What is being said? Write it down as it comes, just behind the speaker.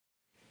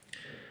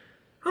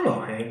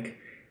think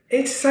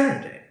it's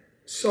Saturday,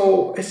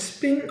 so it's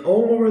been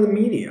all over the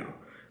media.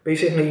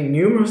 Basically,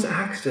 numerous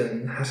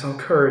accidents has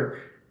occurred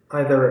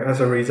either as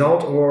a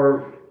result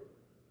or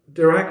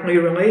directly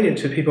related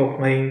to people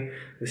playing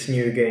this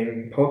new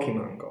game,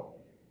 Pokemon Go.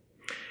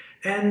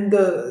 And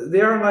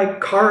there are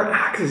like car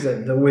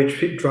accidents in which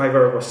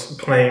driver was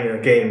playing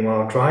a game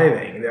while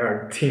driving. There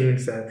are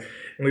teams that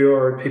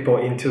lure people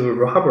into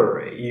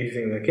robbery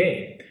using the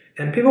game.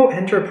 And people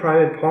enter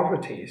private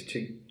properties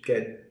to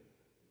get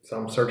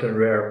some certain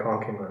rare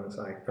Pokemons,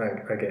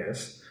 I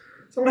guess.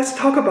 So let's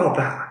talk about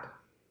that.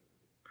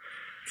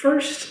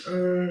 First,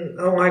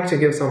 I'd like to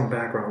give some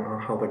background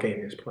on how the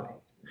game is played.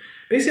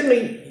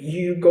 Basically,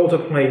 you go to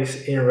a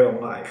place in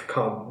real life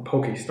called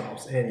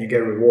Pokestops and you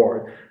get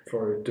reward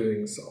for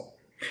doing so.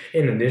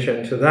 In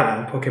addition to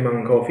that,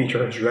 Pokemon Go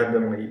features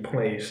randomly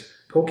placed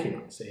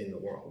Pokemons in the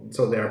world.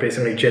 So they are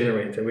basically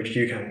generated, which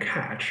you can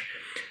catch.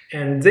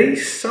 And they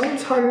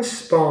sometimes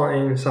spawn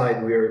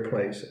inside weird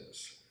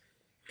places.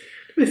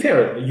 To be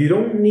fair, you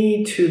don't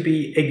need to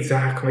be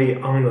exactly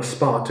on the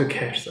spot to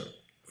catch them.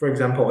 For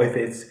example, if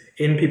it's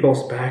in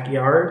people's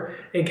backyard,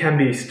 it can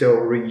be still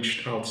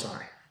reached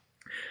outside.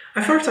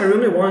 At first, I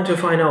really wanted to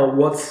find out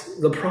what's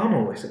the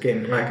problem with the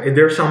game. Like, if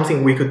there's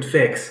something we could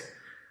fix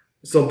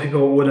so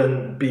people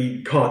wouldn't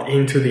be caught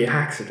into the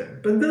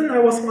accident. But then I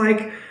was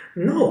like,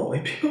 no,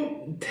 if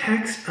people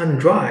text and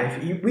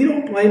drive, we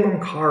don't blame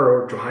on car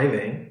or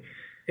driving.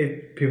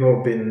 If people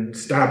have been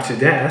stabbed to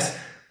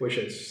death, which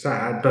is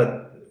sad,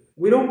 but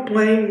we don't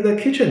blame the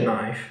kitchen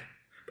knife.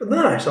 But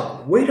then I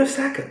thought, wait a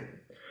second.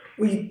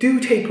 We do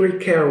take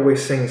great care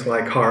with things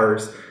like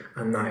cars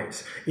and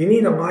knives. You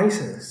need a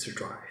license to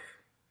drive.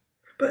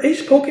 But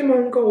is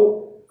Pokemon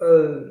Go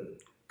a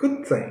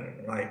good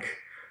thing, like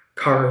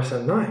cars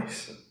and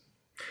knives?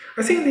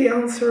 I think the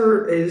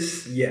answer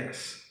is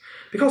yes.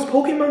 Because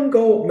Pokemon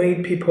Go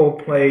made people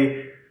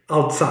play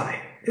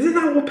outside. Isn't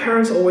that what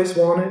parents always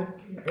wanted?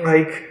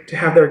 Like, to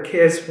have their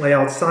kids play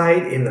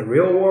outside in the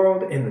real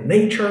world, in the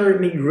nature,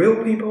 meet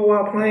real people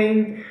while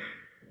playing,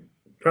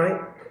 right?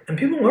 And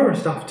people learn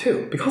stuff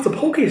too. Because the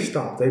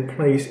Pokestop they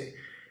place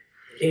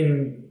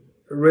in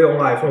real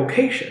life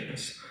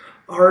locations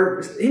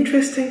are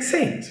interesting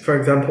things. For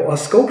example, a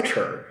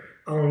sculpture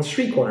on the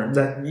street corner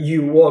that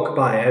you walk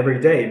by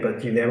every day,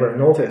 but you never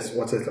notice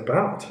what it's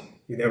about.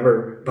 You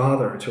never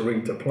bother to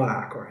read the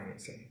plaque or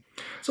anything.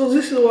 So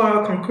this is what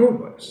I'll conclude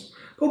with.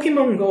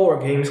 Pokemon Go or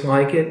games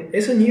like it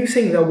is a new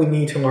thing that we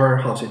need to learn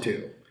how to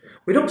do.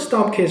 We don't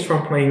stop kids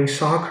from playing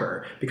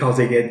soccer because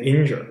they get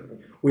injured.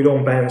 We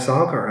don't ban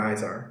soccer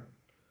either.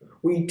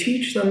 We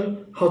teach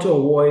them how to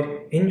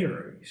avoid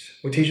injuries.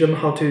 We teach them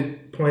how to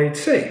play it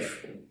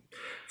safe.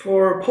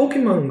 For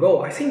Pokemon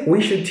Go, I think we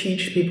should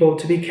teach people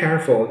to be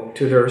careful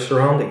to their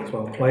surroundings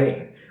while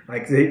playing.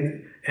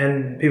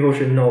 And people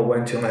should know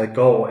when to let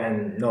go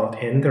and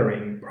not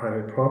entering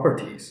private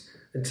properties,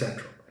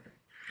 etc.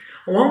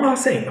 One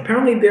last thing,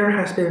 apparently there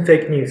has been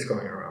fake news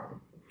going around.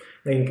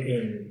 Link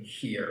in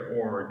here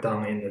or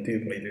down in the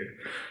doobly-doo.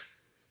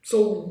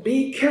 So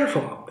be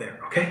careful out there,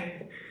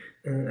 okay?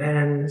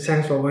 And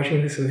thanks for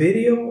watching this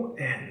video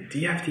and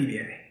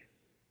DFTBA.